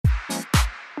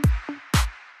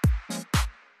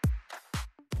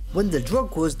When the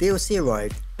Drug Wars DLC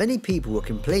arrived, many people were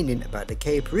complaining about the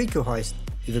Cayo Perico heist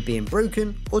either being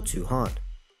broken or too hard.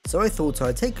 So I thought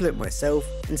I'd take a look myself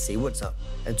and see what's up,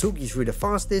 and talk you through the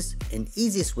fastest and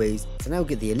easiest ways to now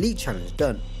get the Elite Challenge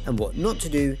done, and what not to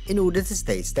do in order to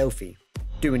stay stealthy.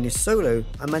 Doing this solo,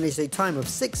 I managed a time of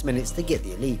 6 minutes to get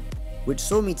the Elite, which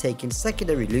saw me taking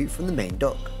secondary loot from the main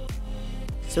dock.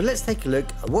 So let's take a look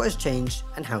at what has changed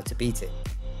and how to beat it.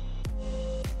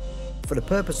 For the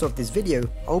purpose of this video,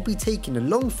 I'll be taking a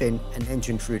long fin and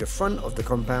entering through the front of the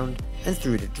compound and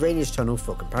through the drainage tunnel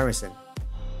for comparison.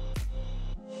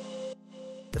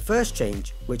 The first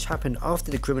change, which happened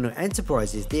after the Criminal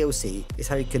Enterprises DLC, is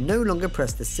how you can no longer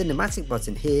press the cinematic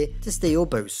button here to steer your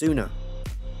boat sooner.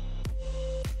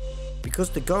 Because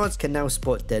the guards can now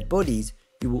spot dead bodies,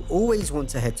 you will always want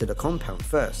to head to the compound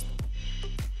first.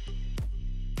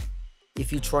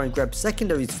 If you try and grab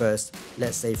secondaries first,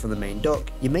 let's say from the main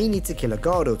dock, you may need to kill a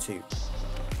guard or two,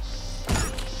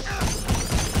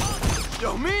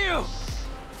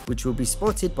 which will be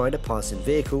spotted by the passing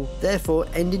vehicle, therefore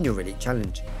ending your Elite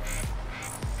Challenge.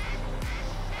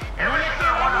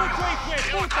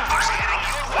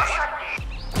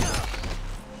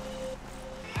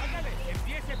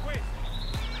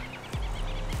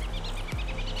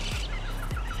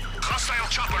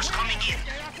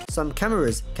 Some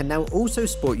cameras can now also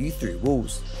spot you through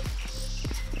walls.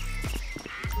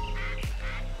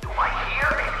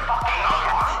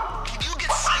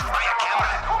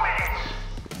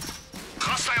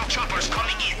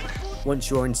 Once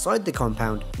you are inside the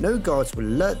compound, no guards will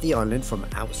alert the island from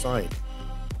outside.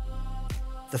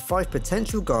 The 5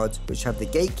 potential guards which have the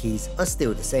gate keys are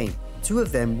still the same. 2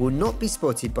 of them will not be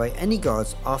spotted by any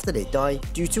guards after they die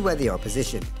due to where they are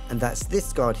positioned, and that's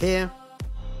this guard here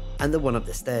and the one up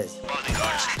the stairs.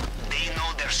 Bodyguards, they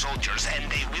know they're soldiers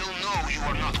and they will know you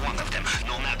are not one of them,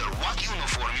 no matter what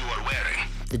uniform you are wearing.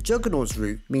 The Juggernaut's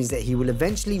route means that he will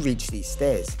eventually reach these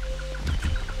stairs.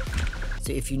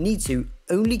 So if you need to,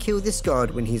 only kill this guard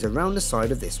when he's around the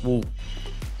side of this wall.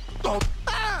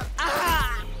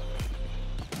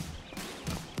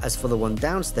 As for the one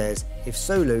downstairs, if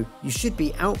solo, you should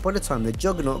be out by the time the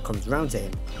Juggernaut comes round to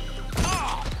him.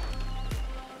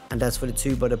 And as for the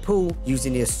 2 by the pool,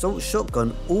 using the assault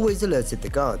shotgun always alerted the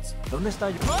guards.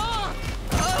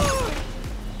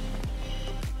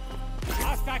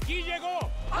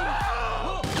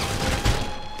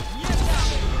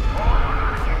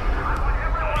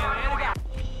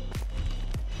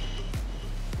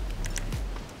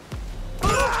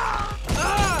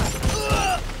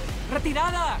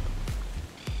 ¡Retirada!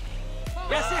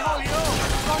 ¡Ya se jodió!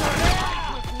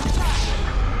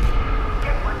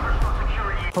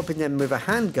 Popping them with a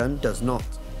handgun does not.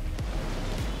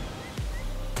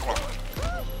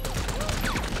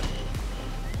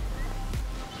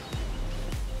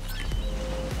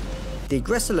 The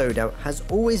aggressor loadout has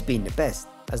always been the best,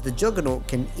 as the Juggernaut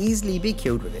can easily be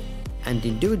killed with it, and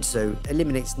in doing so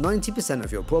eliminates 90%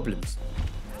 of your problems.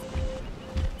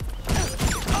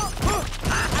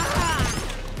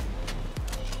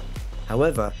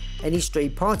 However, any stray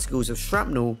particles of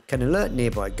shrapnel can alert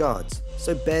nearby guards,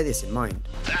 so bear this in mind.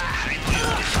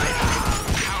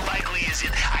 How likely is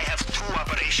it I have 2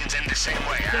 operations in the same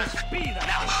way? Now,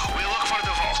 we'll look for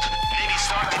the vault. Maybe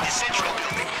start in the central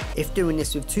building. If doing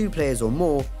this with 2 players or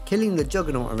more, killing the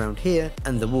Juggernaut around here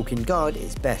and the walking guard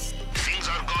is best. Things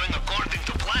are going according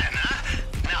to plan, huh?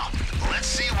 Now, let's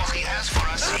see what he has for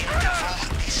us in the vault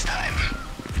this time.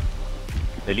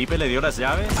 ¿Felipe le dio las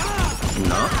llaves?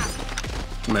 No.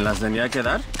 ¿Me las tenía que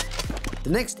dar? The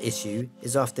next issue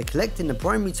is after collecting the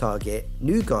primary target,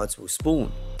 new guards will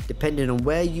spawn. Depending on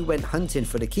where you went hunting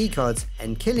for the keycards,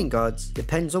 and killing guards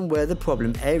depends on where the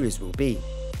problem areas will be.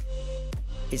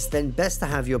 It's then best to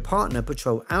have your partner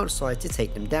patrol outside to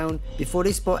take them down before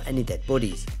they spot any dead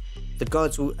bodies. The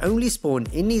guards will only spawn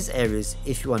in these areas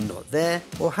if you are not there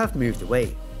or have moved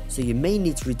away, so you may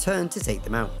need to return to take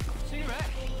them out.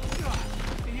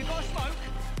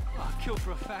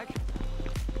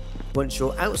 Once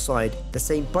you're outside, the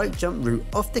same bike jump route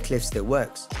off the cliff still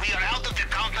works. We are out of the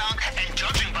compound, and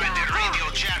judging by their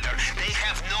radio chatter, they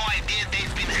have no idea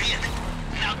they've been hit.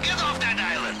 Now get off that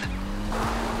island!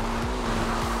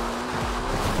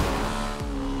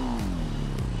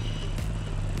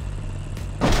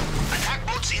 Attack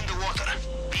boats in the water.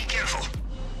 Be careful.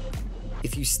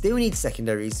 If you still need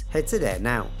secondaries, head to there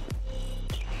now.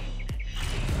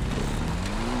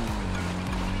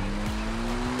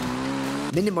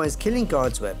 Minimize killing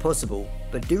guards where possible,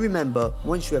 but do remember,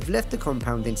 once you have left the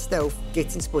compound in stealth,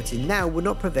 getting spotted now will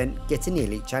not prevent getting the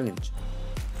Elite Challenge.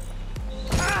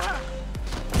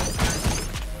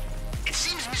 It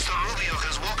seems Mr. Rubio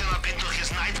has woken up into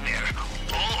his nightmare.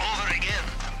 All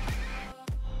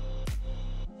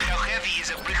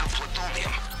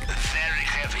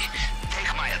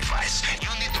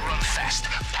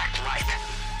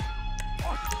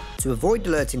To avoid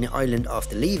alerting the island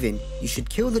after leaving, you should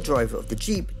kill the driver of the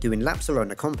jeep doing laps around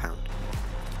the compound.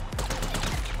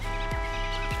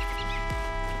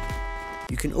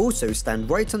 You can also stand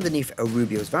right underneath El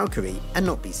Rubio's Valkyrie and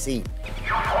not be seen.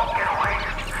 You won't get away,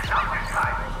 not this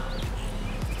time.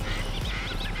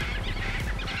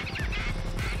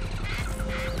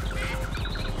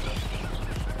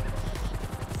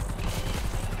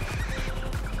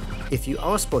 If you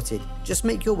are spotted, just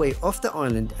make your way off the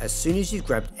island as soon as you've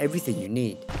grabbed everything you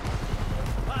need.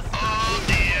 Oh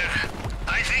dear.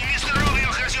 I think Mr.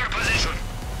 Rubio has your position.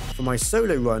 For my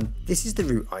solo run, this is the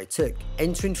route I took,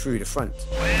 entering through the front.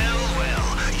 Well,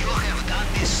 you have done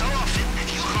this so often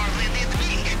that you hardly need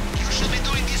me. You should be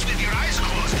doing this with your eyes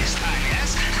closed this time,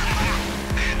 yes?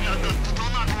 No, do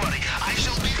not worry. I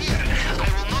shall be here. I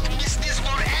will not miss this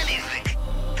for anything.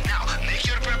 Now, make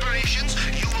your preparations.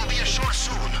 You will be ashore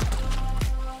soon.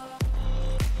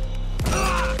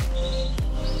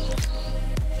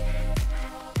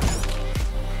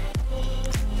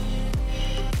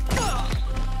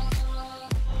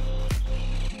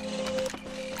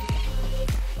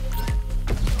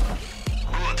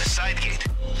 Good. Side gate.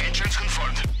 Entrance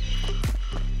confirmed.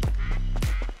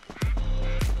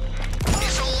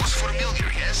 This all looks familiar,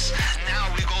 yes?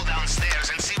 Now we go downstairs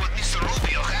and see what Mr.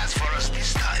 Rubio has for us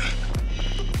this time.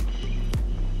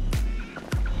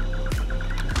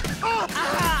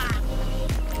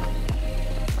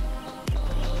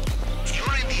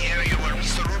 You're in the area where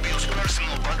Mr. Rubio's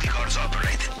personal bodyguards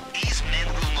operate. These men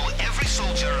will know every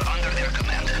soldier under their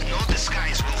command. No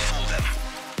disguise will fool them.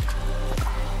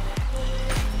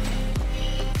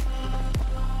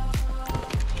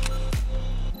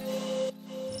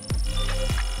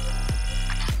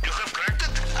 You have cracked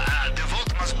it? The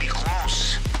vault must be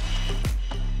close.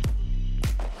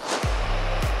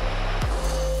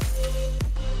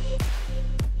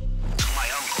 To my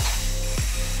uncle.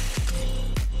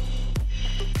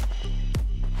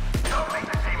 Don't make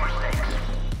the same mistakes.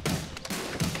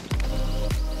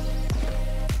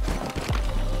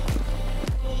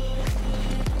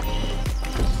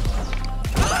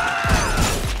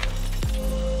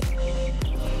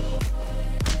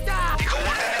 The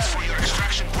coordinates for your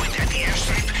extraction point at the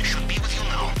airstrip should be with you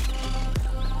now.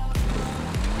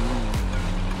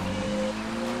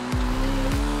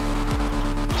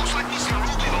 Looks like Mr.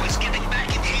 Rubio is getting back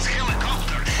in his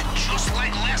helicopter, just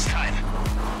like last time.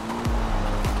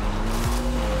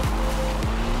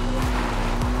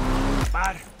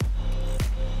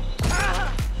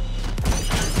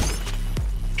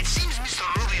 It seems Mr.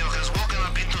 Rubio has woken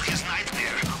up into his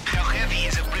nightmare. How heavy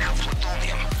is a brick of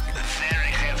plutonium?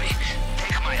 Very heavy.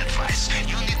 Take my advice.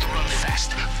 You need to run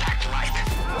fast. Pack light.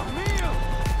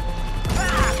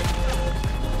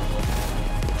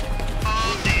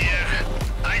 Oh dear.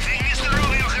 I think Mr.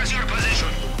 Rubio has your position.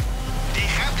 They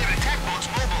have their attack boats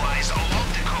mobilized along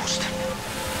the coast.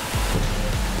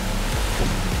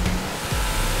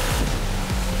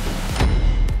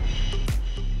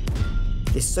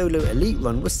 This solo elite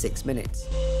run was 6 minutes.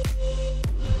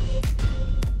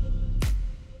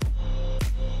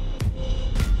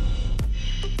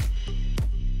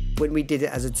 When we did it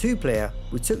as a 2-player,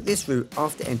 we took this route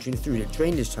after entering through the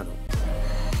drainage tunnel.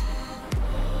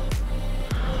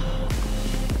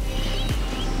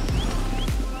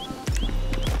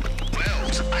 Well,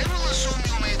 I will assume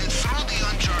you made it through the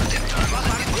uncharted tunnel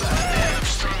into the den of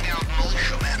strung-out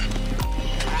militiamen.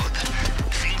 Good.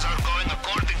 Things are going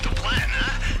according to plan,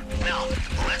 huh? Now,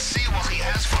 let's see what he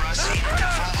has for us in the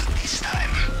vault this time.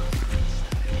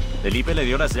 ¿Felipe le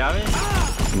dio las llaves?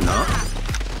 No.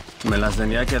 ¿Me las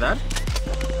tenía que dar?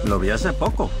 Lo vi hace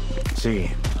poco.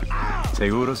 Sí.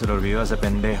 Seguro se le olvidó a ese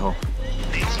pendejo.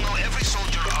 They will know every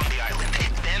soldier on the island.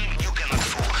 Them you cannot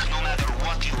fool, no matter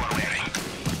what you are wearing.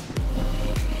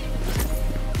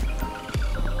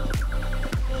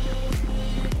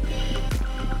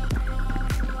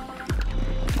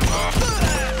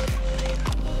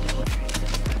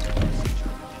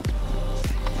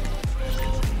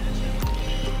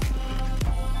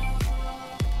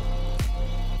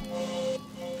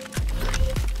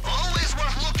 Always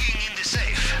worth looking in the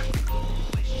safe.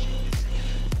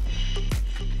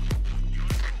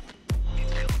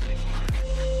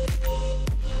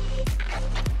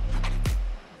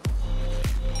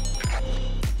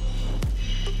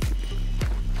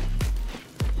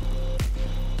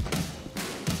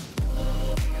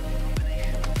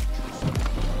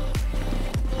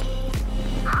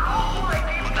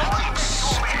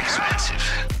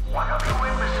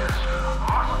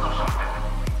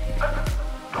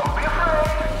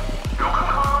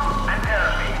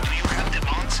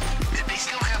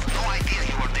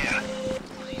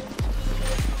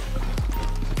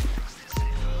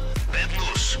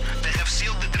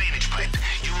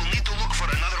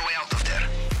 for another way out of there.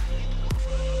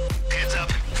 Heads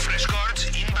up, fresh guards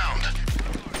inbound.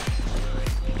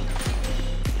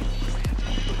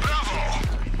 Bravo!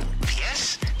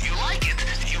 Yes, you like it,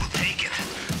 you take it.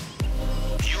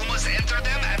 You must enter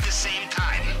them at the same time.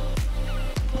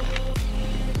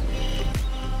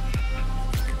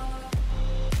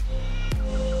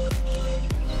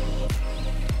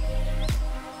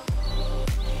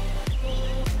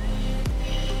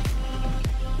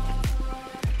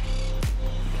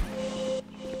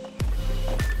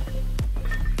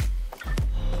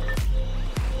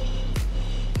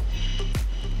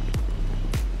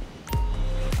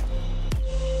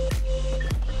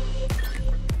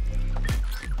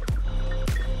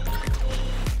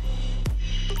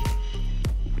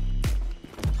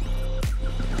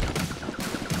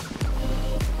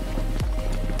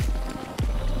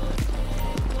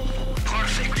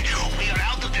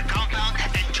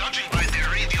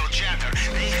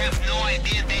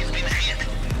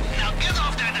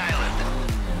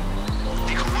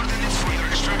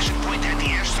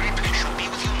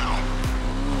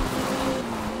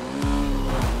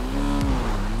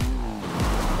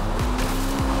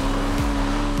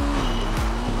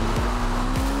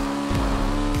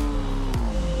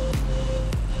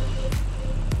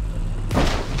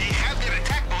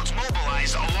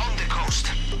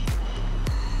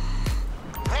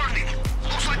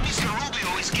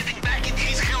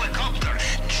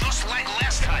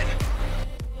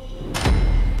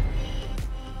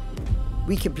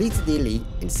 We completed the elite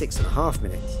in 6.5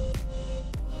 minutes.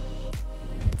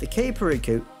 The Cayo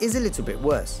Perico is a little bit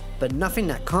worse, but nothing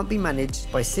that can't be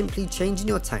managed by simply changing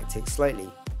your tactics slightly.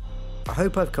 I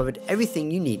hope I've covered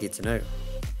everything you needed to know.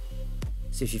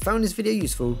 So if you found this video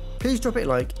useful, please drop it a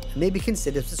like and maybe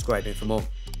consider subscribing for more.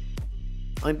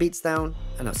 I'm BeatsDown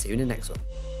and I'll see you in the next one.